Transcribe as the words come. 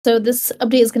So this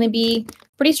update is going to be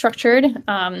pretty structured.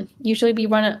 Usually we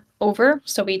run it over,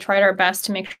 so we tried our best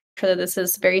to make sure that this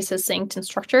is very succinct and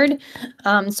structured.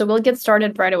 So we'll get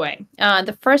started right away.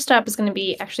 The first step is going to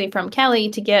be actually from Callie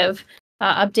to give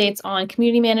updates on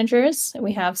community managers.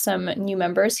 We have some new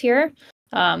members here.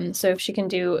 So if she can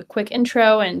do a quick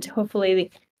intro, and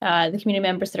hopefully the community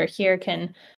members that are here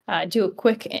can do a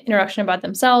quick introduction about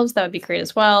themselves, that would be great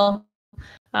as well.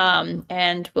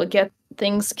 And we'll get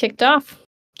things kicked off.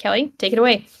 Kelly, take it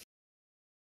away.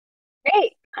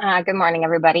 Great. Good morning,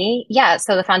 everybody. Yeah,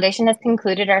 so the foundation has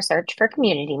concluded our search for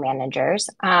community managers.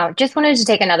 Just wanted to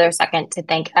take another second to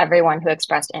thank everyone who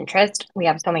expressed interest. We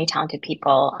have so many talented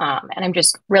people, and I'm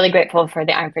just really grateful for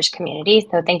the Ironfish community.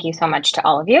 So thank you so much to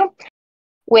all of you.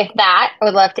 With that, I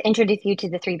would love to introduce you to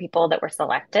the three people that were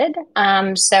selected.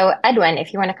 So Edwin,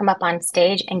 if you want to come up on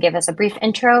stage and give us a brief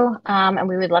intro, and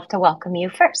we would love to welcome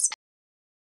you first.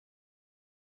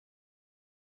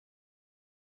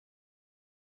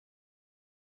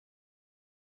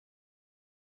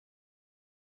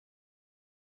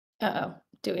 Uh-oh,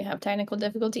 do we have technical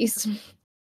difficulties?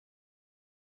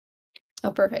 Oh,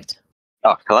 perfect.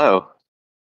 Oh, hello.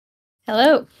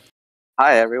 Hello.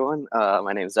 Hi, everyone.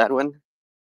 My name is Edwin,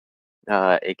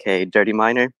 aka Dirty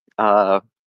Miner.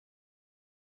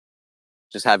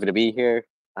 Just happy to be here.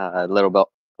 A little bit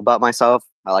about myself.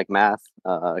 I like math,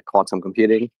 quantum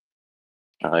computing,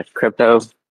 crypto.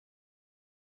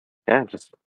 Yeah, just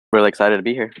really excited to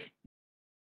be here.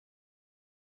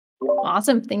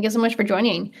 Awesome. Thank you so much for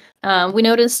joining. We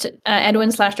noticed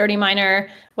Edwin/Dirty Miner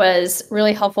was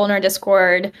really helpful in our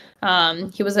Discord.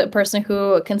 He was a person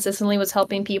who consistently was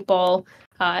helping people,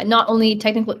 not only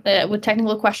with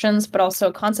technical questions, but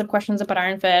also concept questions about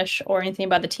Ironfish or anything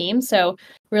about the team. So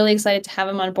really excited to have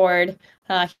him on board.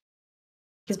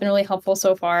 He's been really helpful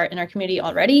so far in our community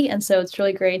already. And so it's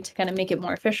really great to kind of make it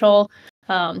more official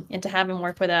and to have him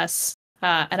work with us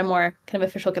at a more kind of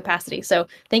official capacity. So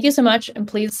thank you so much, and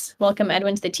please welcome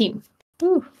Edwin to the team.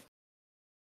 Woo.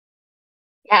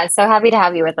 Yeah, so happy to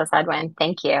have you with us, Edwin.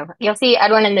 Thank you. You'll see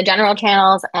Edwin in the general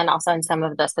channels and also in some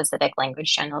of the specific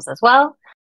language channels as well.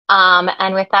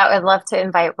 And with that, I'd love to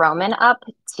invite Roman up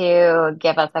to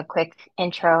give us a quick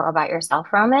intro about yourself,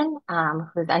 Roman,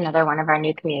 who's another one of our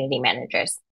new community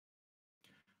managers.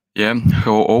 Yeah,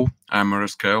 hello all. I'm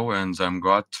Rascal, and I'm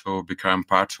glad to become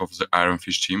part of the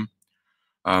Ironfish team.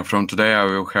 From today, I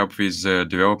will help with the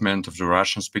development of the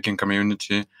Russian-speaking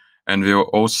community, and will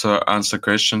also answer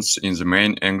questions in the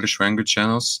main English language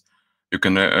channels. You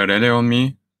can rely on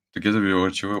me. Together, we will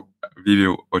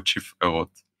achieve a lot.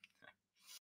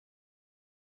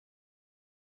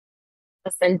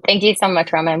 Listen, thank you so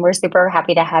much, Roman. We're super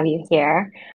happy to have you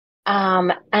here.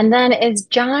 And then is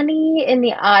Johnny in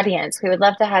the audience? We would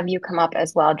love to have you come up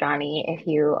as well, Johnny, if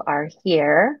you are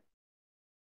here.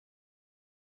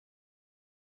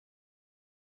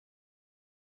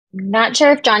 Not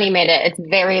sure if Johnny made it. It's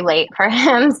very late for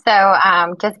him. So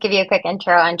just give you a quick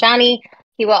intro on Johnny.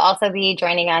 He will also be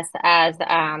joining us as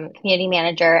community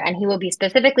manager, and he will be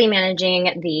specifically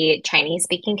managing the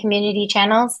Chinese-speaking community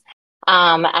channels.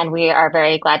 And we are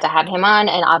very glad to have him on.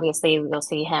 And obviously, we'll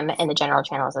see him in the general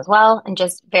channels as well. And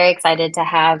just very excited to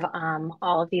have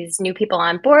all of these new people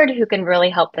on board who can really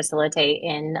help facilitate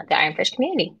in the Ironfish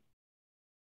community.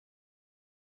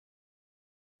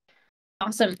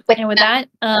 Awesome. And with that,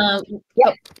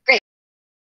 yep, great.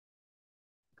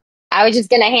 I was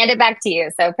just going to hand it back to you.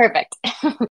 So perfect.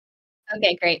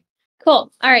 Okay, great.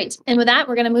 Cool. All right. And with that,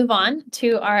 we're going to move on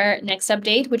to our next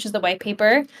update, which is the white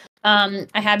paper. I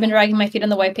have been dragging my feet on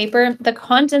the white paper. The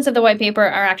contents of the white paper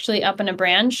are actually up in a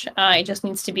branch. It just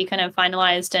needs to be kind of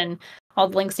finalized, and all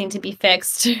the links need to be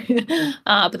fixed.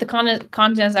 But the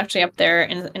content is actually up there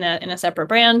in a separate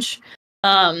branch.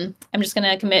 I'm just going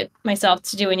to commit myself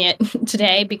to doing it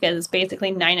today because it's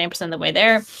basically 99% of the way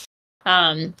there.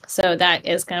 So that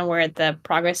is kind of where the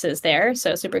progress is there.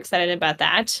 So super excited about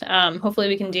that. Hopefully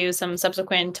we can do some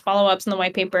subsequent follow-ups in the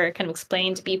white paper, kind of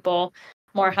explain to people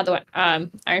more how the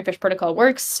Ironfish protocol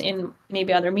works in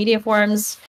maybe other media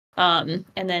forms. And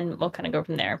then we'll kind of go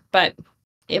from there. But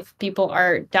if people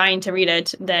are dying to read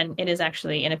it, then it is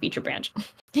actually in a feature branch.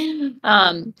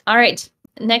 All right.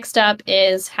 Next up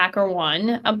is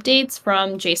HackerOne updates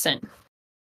from Jason.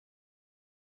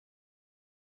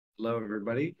 Hello,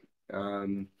 everybody.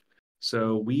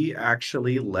 So we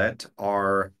actually let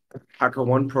our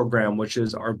HackerOne program, which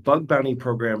is our bug bounty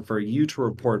program for you to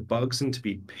report bugs and to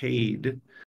be paid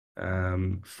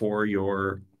for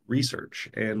your research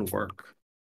and work.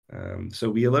 So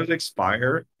we let it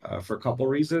expire for a couple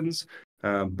reasons,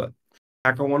 but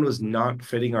HackerOne was not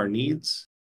fitting our needs.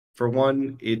 For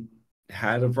one, it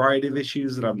had a variety of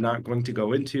issues that I'm not going to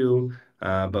go into,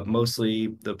 but mostly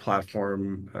the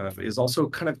platform is also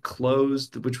kind of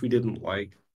closed, which we didn't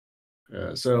like.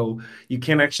 So you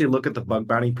can't actually look at the bug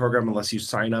bounty program unless you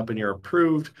sign up and you're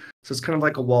approved. So it's kind of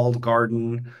like a walled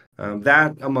garden.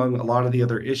 That, among a lot of the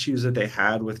other issues that they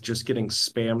had with just getting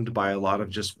spammed by a lot of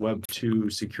just Web 2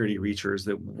 security reachers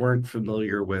that weren't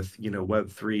familiar with, Web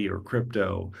 3 or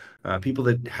crypto, people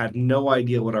that had no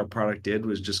idea what our product did,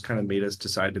 was just kind of made us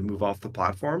decide to move off the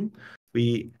platform.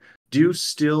 We do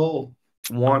still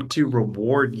want to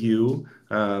reward you.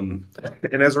 And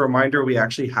as a reminder, we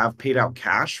actually have paid out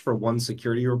cash for one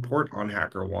security report on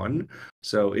HackerOne.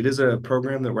 So it is a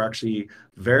program that we're actually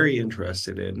very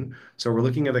interested in. So we're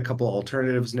looking at a couple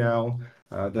alternatives now.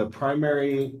 The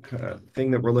primary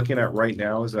thing that we're looking at right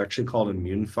now is actually called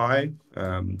ImmuneFi.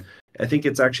 I think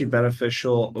it's actually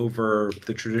beneficial over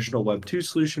the traditional Web 2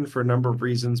 solution for a number of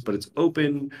reasons, but it's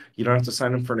open. You don't have to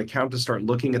sign up for an account to start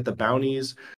looking at the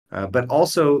bounties. But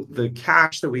also the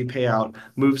cash that we pay out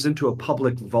moves into a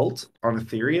public vault on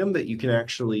Ethereum that you can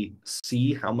actually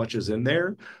see how much is in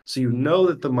there. So you know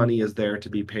that the money is there to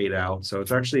be paid out. So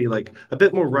it's actually like a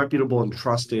bit more reputable and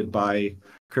trusted by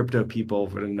crypto people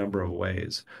in a number of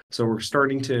ways. So we're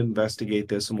starting to investigate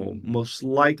this, and we'll most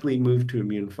likely move to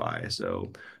ImmuneFi.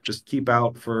 So just keep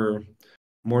out for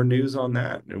more news on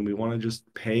that. And we want to just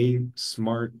pay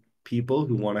smart people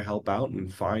who want to help out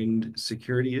and find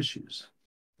security issues.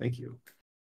 Thank you.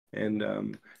 And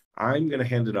I'm going to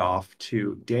hand it off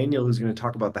to Daniel, who's going to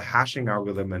talk about the hashing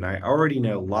algorithm. And I already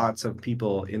know lots of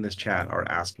people in this chat are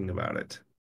asking about it.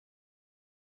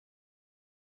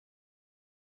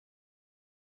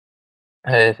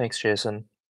 Hey, thanks, Jason.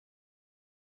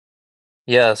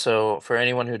 Yeah, so for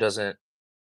anyone who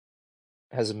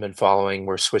hasn't been following,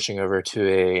 we're switching over to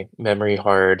a memory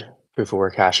hard proof of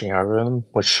work hashing algorithm,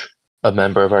 which a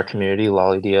member of our community,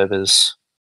 LollyDieb, is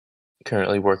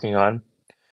currently working on.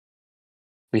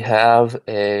 We have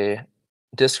a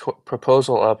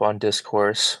proposal up on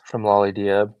Discourse from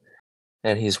LollyDieb,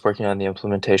 and he's working on the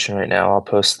implementation right now. I'll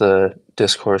post the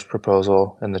Discourse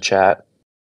proposal in the chat.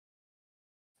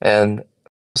 And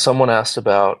someone asked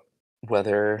about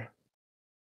whether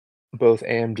both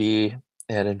AMD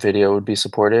and NVIDIA would be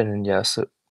supported, and yes,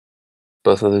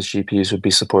 both of those GPUs would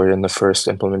be supported in the first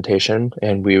implementation,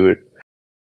 and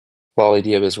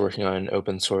LollyDieb is working on an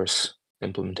open source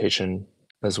implementation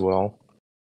as well.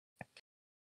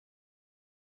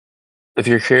 If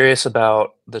you're curious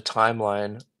about the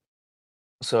timeline,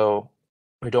 so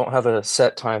we don't have a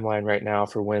set timeline right now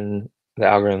for when the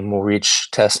algorithm will reach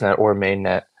testnet or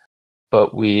mainnet,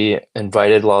 but we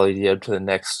invited LollyDieb to the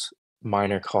next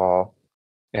miner call,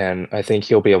 and I think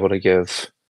he'll be able to give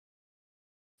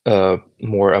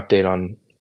more update on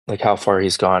like how far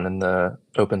he's gone in the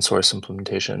open source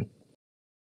implementation.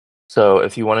 So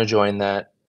if you want to join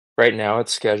that, right now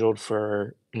it's scheduled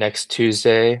for next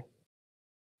Tuesday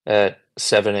at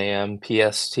 7 a.m.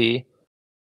 PST,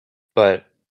 but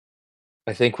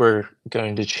I think we're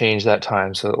going to change that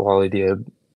time so that LollyDieb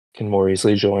can more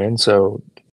easily join. So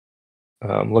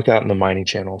look out in the mining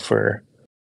channel for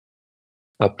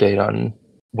update on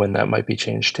when that might be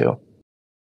changed to.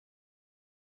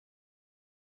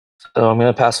 So I'm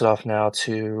going to pass it off now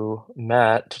to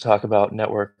Matt to talk about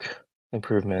network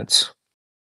improvements.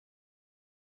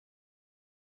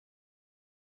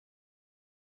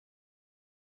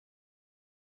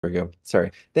 There we go.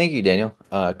 Sorry. Thank you, Daniel.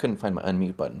 Couldn't find my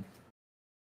unmute button.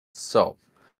 So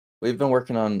we've been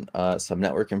working on some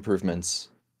network improvements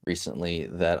recently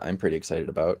that I'm pretty excited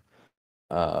about.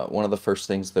 One of the first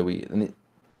things that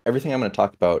everything I'm going to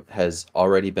talk about has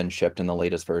already been shipped in the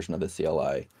latest version of the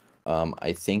CLI.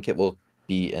 I think it will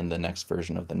be in the next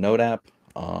version of the Node app,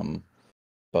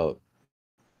 but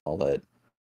I'll let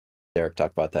Derek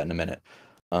talk about that in a minute.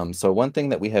 So one thing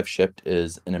that we have shipped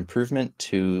is an improvement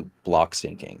to block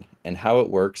syncing, and how it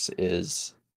works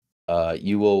is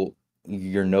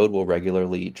your node will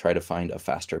regularly try to find a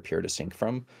faster peer to sync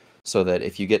from, so that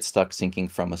if you get stuck syncing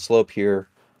from a slow peer,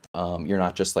 you're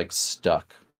not just like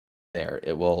stuck there.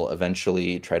 It will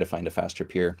eventually try to find a faster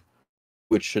peer,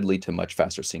 which should lead to much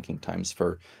faster syncing times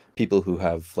for people who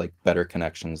have like better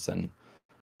connections than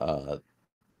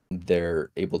they're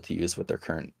able to use with their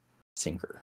current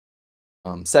syncer.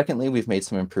 Secondly, we've made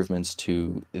some improvements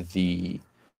to the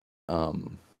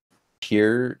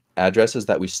peer addresses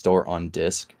that we store on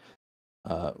disk,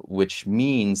 which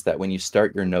means that when you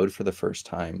start your node for the first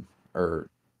time, or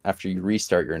after you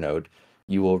restart your node,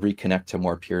 you will reconnect to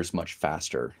more peers much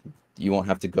faster. You won't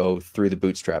have to go through the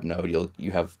bootstrap node.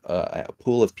 You have a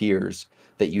pool of peers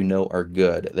that you know are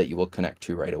good that you will connect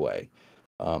to right away.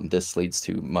 This leads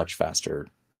to much faster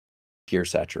peer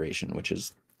saturation, which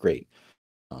is great.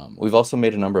 We've also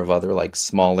made a number of other like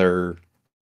smaller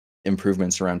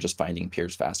improvements around just finding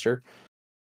peers faster.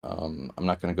 I'm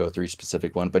not going to go through each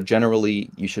specific one, but generally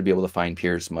you should be able to find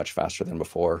peers much faster than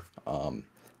before.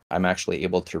 I'm actually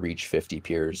able to reach 50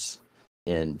 peers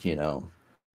in,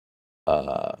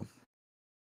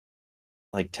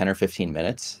 like 10 or 15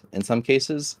 minutes in some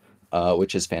cases,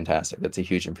 which is fantastic. That's a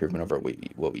huge improvement over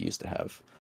what we used to have.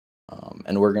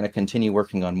 And we're going to continue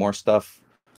working on more stuff.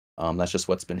 That's just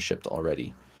what's been shipped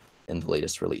already in the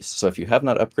latest release. So if you have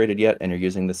not upgraded yet and you're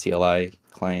using the CLI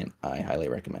client, I highly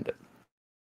recommend it.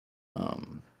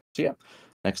 So yeah,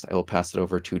 next I will pass it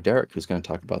over to Derek, who's going to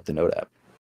talk about the Node app.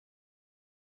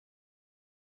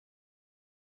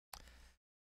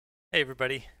 Hey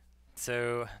everybody.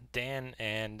 So Dan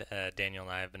and Daniel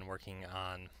and I have been working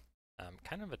on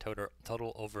kind of a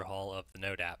total overhaul of the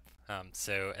Node app.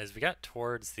 So as we got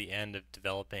towards the end of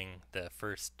developing the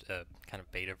first kind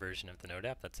of beta version of the Node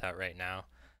app that's out right now,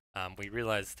 we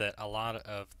realized that a lot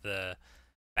of the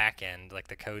backend, like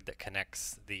the code that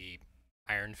connects the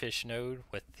Ironfish node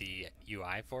with the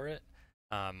UI for it,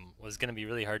 was going to be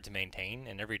really hard to maintain.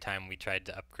 And every time we tried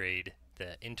to upgrade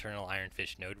the internal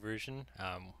Ironfish node version,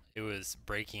 it was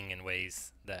breaking in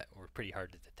ways that were pretty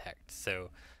hard to detect. So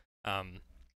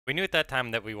we knew at that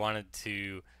time that we wanted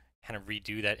to kind of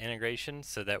redo that integration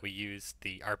so that we used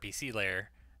the RPC layer,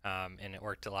 and it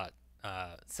worked a lot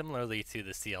similarly to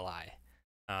the CLI.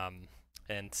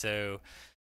 And so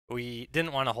we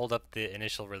didn't want to hold up the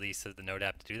initial release of the Node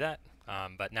app to do that,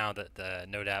 but now that the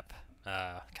Node app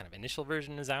kind of initial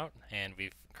version is out and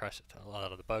we've crushed a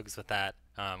lot of the bugs with that,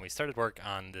 we started work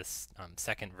on this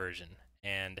second version.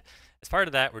 And as part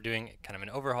of that, we're doing kind of an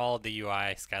overhaul of the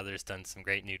UI. Skylar's done some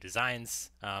great new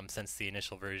designs since the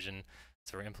initial version,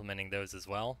 so we're implementing those as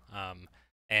well.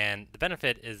 And the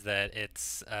benefit is that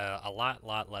it's a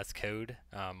lot less code,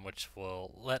 which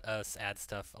will let us add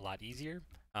stuff a lot easier.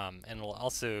 And will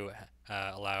also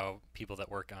allow people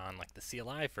that work on like the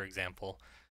CLI, for example,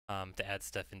 to add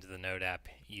stuff into the Node app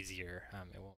easier.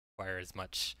 It won't require as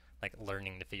much like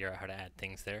learning to figure out how to add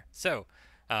things there. So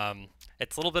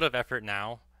it's a little bit of effort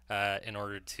now in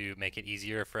order to make it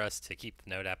easier for us to keep the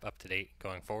Node app up to date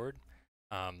going forward.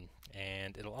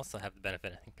 And it'll also have the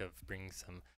benefit, I think, of bringing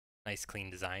some nice clean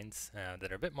designs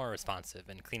that are a bit more responsive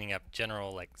and cleaning up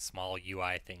general like small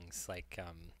UI things like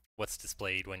what's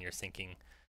displayed when you're syncing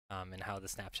and how the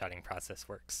snapshotting process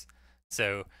works.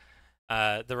 So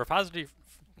the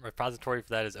repository for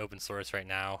that is open source right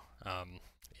now.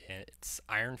 It's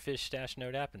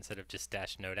Ironfish-Node app instead of just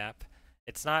 -Node app.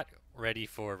 It's not ready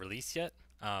for release yet,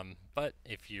 but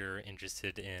if you're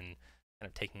interested in kind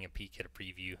of taking a peek at a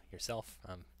preview yourself,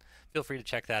 feel free to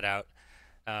check that out.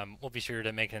 We'll be sure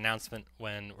to make an announcement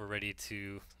when we're ready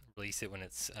to release it when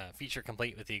it's feature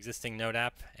complete with the existing Node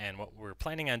app. And what we're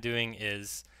planning on doing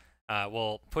is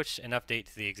we'll push an update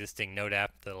to the existing Node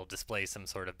app that'll display some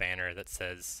sort of banner that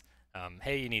says,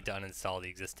 hey, you need to uninstall the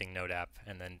existing Node app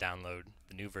and then download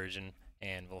the new version.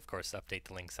 And we'll, of course, update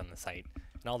the links on the site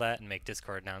and all that and make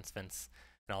Discord announcements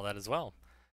and all that as well.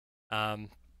 But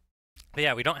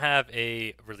yeah, we don't have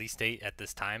a release date at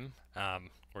this time.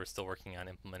 We're still working on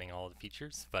implementing all the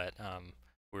features, but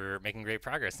we're making great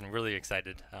progress and really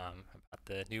excited about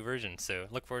the new version. So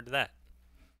look forward to that.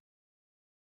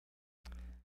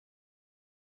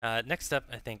 Next up,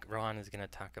 I think Rohan is going to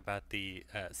talk about the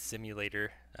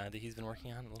simulator that he's been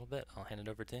working on a little bit. I'll hand it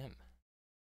over to him.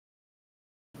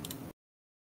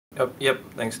 Yep.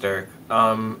 Thanks, Derek.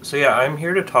 So yeah, I'm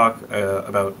here to talk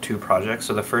about two projects.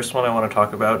 So the first one I want to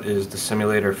talk about is the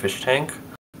simulator fish tank.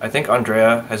 I think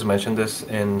Andrea has mentioned this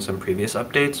in some previous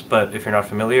updates, but if you're not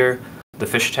familiar, the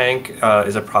fish tank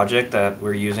is a project that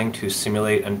we're using to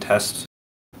simulate and test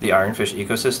the Ironfish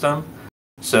ecosystem.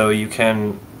 So you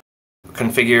can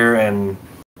configure and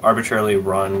arbitrarily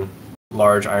run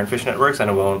large Ironfish networks and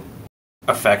it won't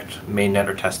affect mainnet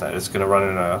or testnet. It's going to run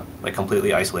in a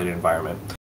completely isolated environment.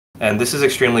 And this is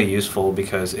extremely useful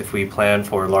because if we plan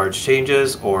for large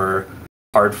changes or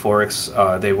hard forks,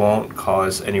 they won't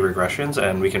cause any regressions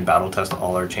and we can battle test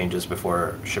all our changes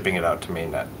before shipping it out to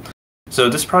mainnet. So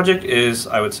this project is,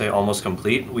 I would say, almost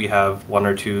complete. We have one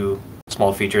or two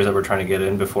small features that we're trying to get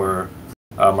in before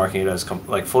marking it as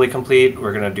fully complete.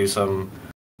 We're going to do some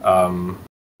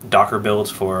Docker builds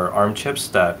for ARM chips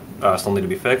that still need to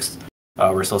be fixed.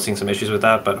 We're still seeing some issues with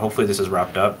that, but hopefully this is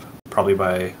wrapped up probably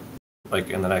by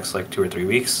in the next 2 or 3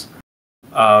 weeks.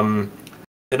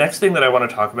 The next thing that I want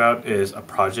to talk about is a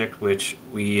project which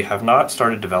we have not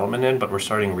started development in, but we're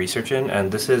starting research in,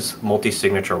 and this is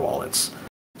multi-signature wallets.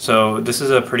 So this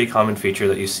is a pretty common feature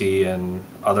that you see in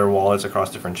other wallets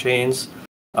across different chains.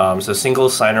 So single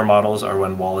signer models are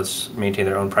when wallets maintain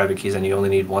their own private keys and you only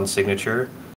need one signature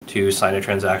to sign a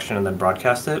transaction and then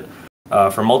broadcast it.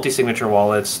 For multi-signature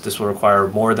wallets, this will require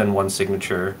more than one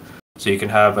signature. So you can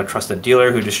have a trusted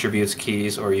dealer who distributes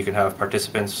keys, or you can have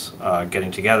participants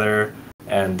getting together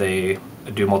and they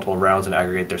do multiple rounds and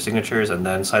aggregate their signatures and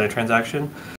then sign a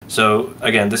transaction. So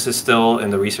again, this is still in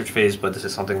the research phase, but this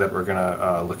is something that we're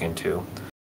gonna look into.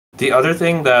 The other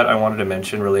thing that I wanted to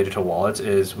mention related to wallets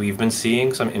is we've been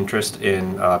seeing some interest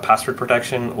in password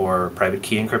protection or private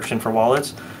key encryption for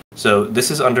wallets. So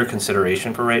this is under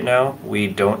consideration for right now. We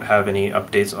don't have any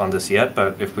updates on this yet,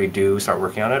 but if we do start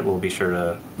working on it, we'll be sure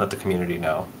to let the community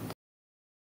know.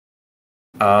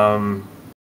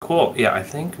 Cool. Yeah, I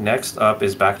think next up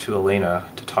is back to Elena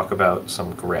to talk about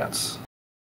some grants.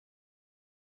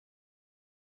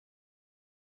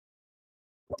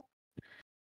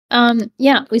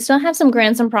 Yeah, we still have some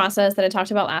grants in process that I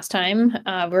talked about last time.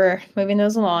 We're moving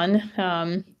those along.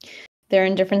 They're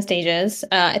in different stages.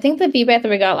 I think the feedback that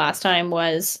we got last time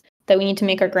was that we need to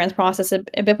make our grants process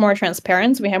a bit more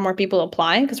transparent, so we have more people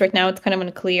apply, because right now it's kind of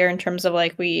unclear in terms of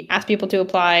like we ask people to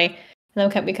apply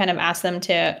and then we kind of ask them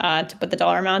to put the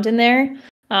dollar amount in there.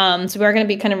 So we are going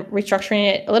to be kind of restructuring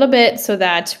it a little bit so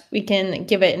that we can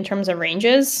give it in terms of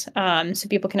ranges, so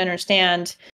people can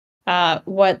understand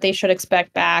what they should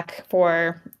expect back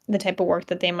for the type of work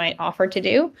that they might offer to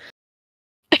do.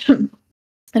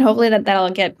 And hopefully that'll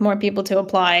get more people to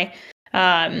apply,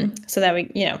 so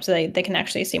that so they can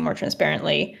actually see more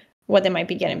transparently what they might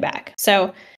be getting back.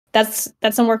 So that's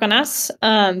some work on us.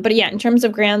 But yeah, in terms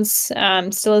of grants,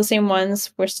 still the same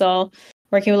ones. We're still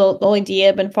working with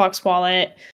LolyDeeb and Fox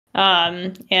Wallet,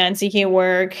 and ZK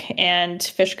Work and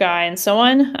Fish Guy and so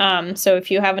on. So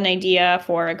if you have an idea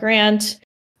for a grant,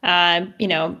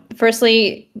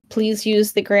 firstly, please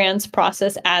use the grants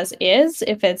process as is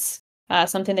if it's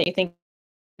something that you think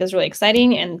is really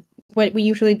exciting. And what we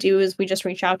usually do is we just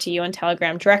reach out to you on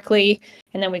Telegram directly,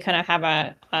 and then we kind of have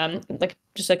a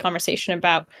just a conversation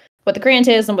about what the grant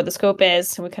is and what the scope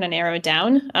is, and we kind of narrow it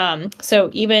down. So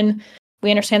even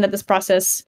we understand that this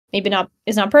process maybe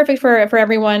is not perfect for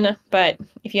everyone, but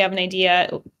if you have an idea,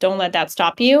 don't let that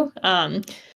stop you.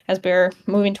 As we're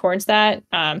moving towards that,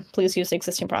 please use the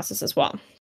existing process as well.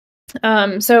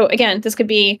 So again, this could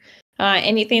be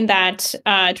anything that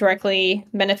directly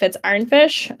benefits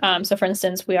Ironfish. So for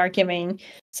instance, we are giving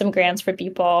some grants for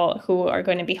people who are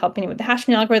going to be helping with the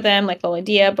hashing algorithm, like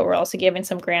LolyDeeb, but we're also giving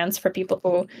some grants for people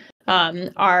who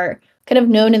are kind of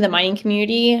known in the mining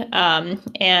community,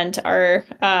 and are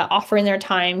offering their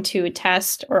time to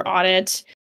test or audit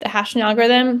the hashing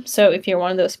algorithm. So if you're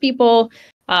one of those people,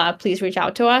 please reach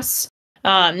out to us.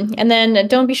 And then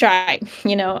don't be shy.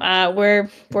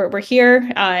 We're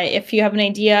here. If you have an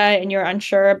idea and you're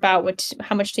unsure about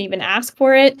how much to even ask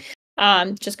for it,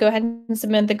 just go ahead and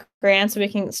submit the grant so we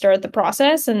can start the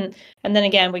process. And then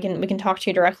again, we can talk to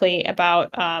you directly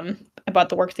about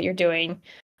the work that you're doing,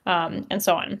 and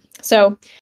so on. So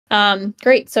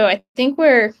great. So I think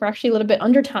we're actually a little bit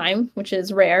under time, which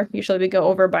is rare. Usually we go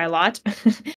over by a lot.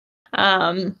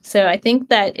 So I think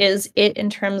that is it in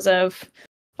terms of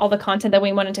all the content that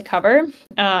we wanted to cover.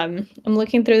 I'm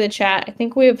looking through the chat. I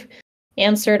think we've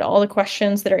answered all the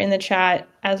questions that are in the chat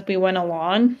as we went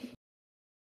along.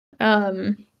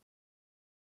 And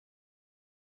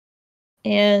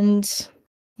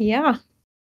yeah.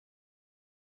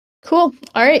 Cool.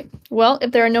 All right. Well,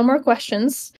 if there are no more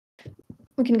questions,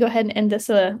 we can go ahead and end this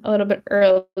a little bit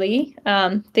early.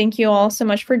 Thank you all so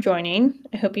much for joining.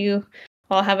 I hope you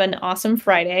all have an awesome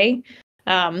Friday.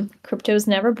 Crypto is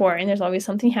never boring. There's always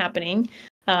something happening.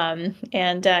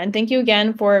 And thank you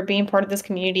again for being part of this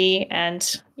community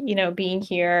and, being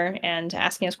here and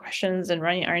asking us questions and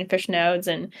running Ironfish nodes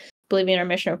and believing in our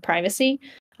mission of privacy.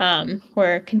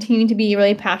 We're continuing to be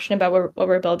really passionate about what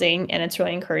we're building, and it's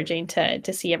really encouraging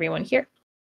to see everyone here.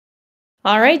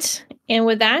 All right. And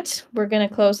with that, we're going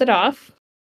to close it off.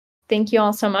 Thank you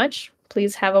all so much.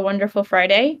 Please have a wonderful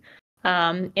Friday.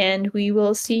 And we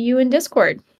will see you in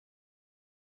Discord.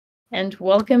 And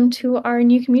welcome to our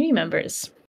new community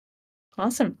members.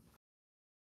 Awesome.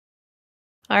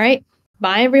 All right.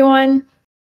 Bye, everyone.